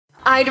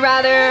I'd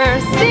rather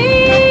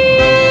sing.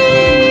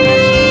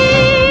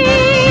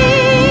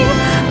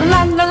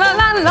 La la la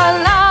la la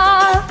la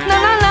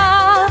la la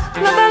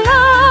la la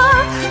la.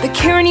 But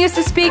Kirin used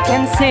to speak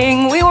and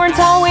sing. We weren't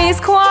always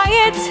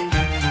quiet.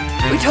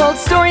 We told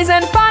stories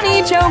and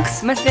funny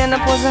jokes. My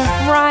stand-up was a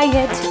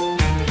riot.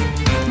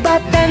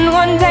 But then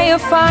one day a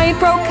fight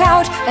broke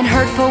out and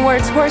hurtful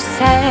words were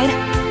said.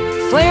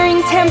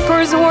 Flaring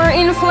tempers were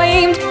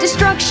inflamed,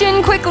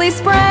 destruction quickly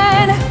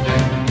spread.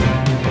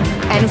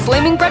 And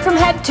flaming bread from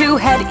head to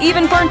head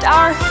even burnt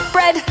our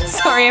bread.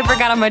 Sorry, I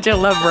forgot how much I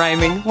love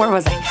rhyming. Where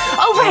was I?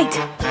 Oh, right!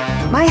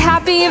 My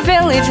happy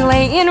village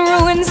lay in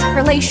ruins,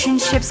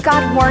 relationships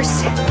got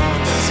worse.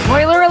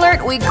 Spoiler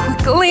alert, we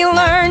quickly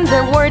learned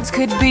that words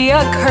could be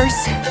a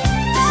curse.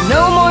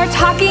 No more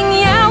talking,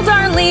 yelled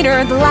our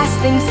leader, the last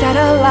thing said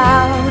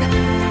aloud.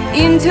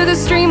 Into the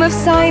stream of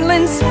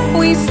silence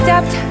we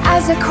stepped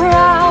as a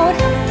crowd.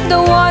 The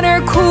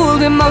water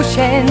cooled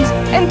emotions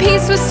and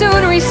peace was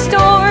soon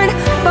restored.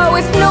 But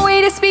with no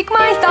way to speak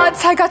my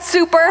thoughts, I got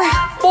super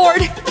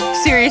bored.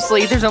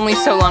 Seriously, there's only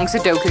so long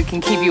Sudoku can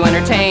keep you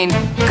entertained.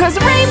 'Cause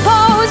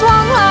rainbows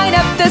won't light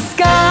up the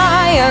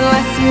sky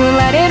unless you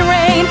let it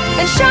rain.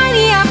 And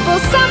shiny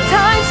apples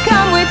sometimes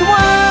come with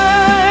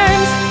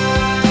worms.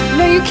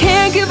 No, you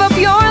can't give up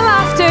your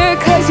laughter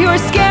 'cause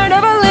you're scared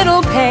of a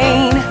little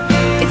pain.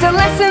 It's a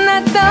lesson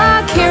that the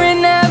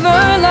Kirin never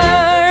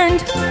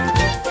learned.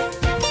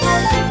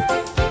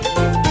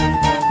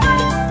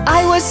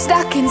 I was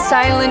stuck in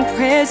silent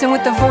prison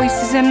with the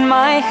voices in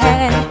my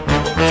head,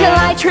 till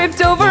I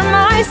tripped over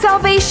my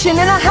salvation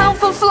in a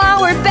helpful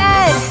flower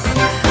bed.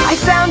 I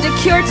found a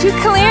cure to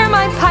clear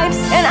my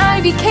pipes and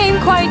I became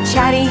quite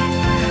chatty.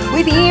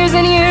 With years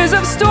and years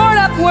of stored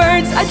up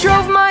words, I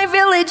drove my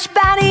village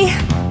batty.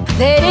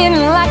 They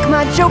didn't like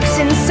my jokes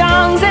and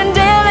songs and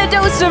daily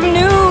dose of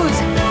news.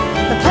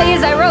 The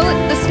plays I wrote,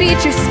 the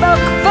speeches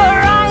spoke,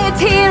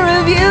 variety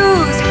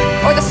reviews.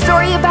 Or the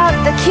story about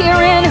the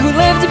Kirin who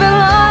lived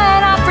below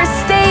an opera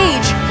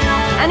stage.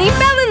 And he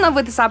fell in love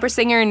with this opera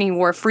singer and he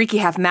wore a freaky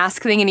half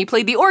mask thing and he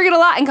played the organ a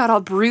lot and got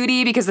all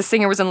broody because the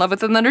singer was in love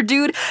with another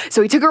dude.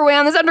 So he took her away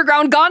on this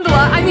underground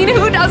gondola. I mean,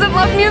 who doesn't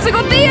love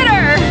musical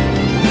theater?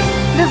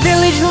 The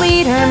village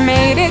leader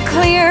made it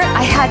clear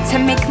I had to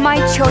make my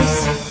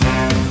choice.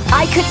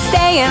 I could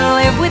stay and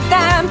live with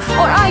them,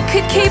 or I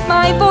could keep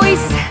my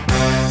voice.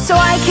 So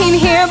I came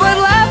here but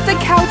left the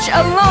couch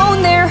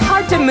alone, they're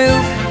hard to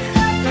move.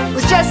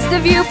 With just a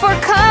view for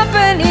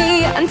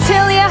company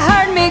until you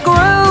heard me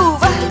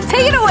groove.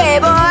 Take it away,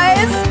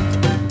 boys!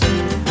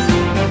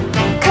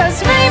 'Cause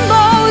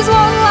rainbows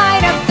won't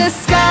light up the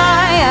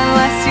sky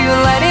unless you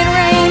let it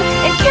rain.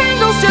 And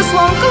candles just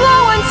won't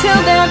glow until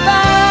they're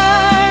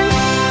burned.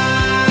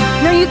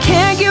 No, you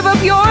can't give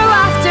up your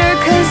laughter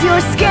 'cause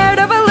you're scared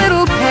of a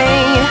little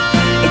pain.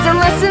 It's a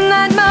lesson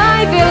that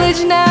my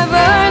village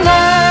never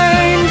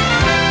learned.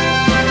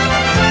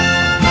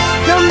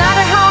 No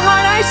matter how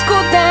hard I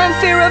schooled them,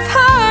 fear of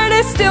heart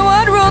is still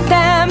what ruled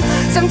them.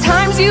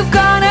 Sometimes you've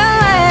gotta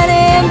let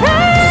it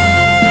rain.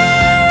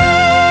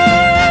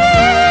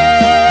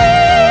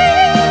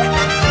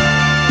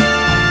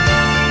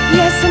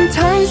 Yes,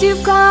 sometimes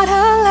you've gotta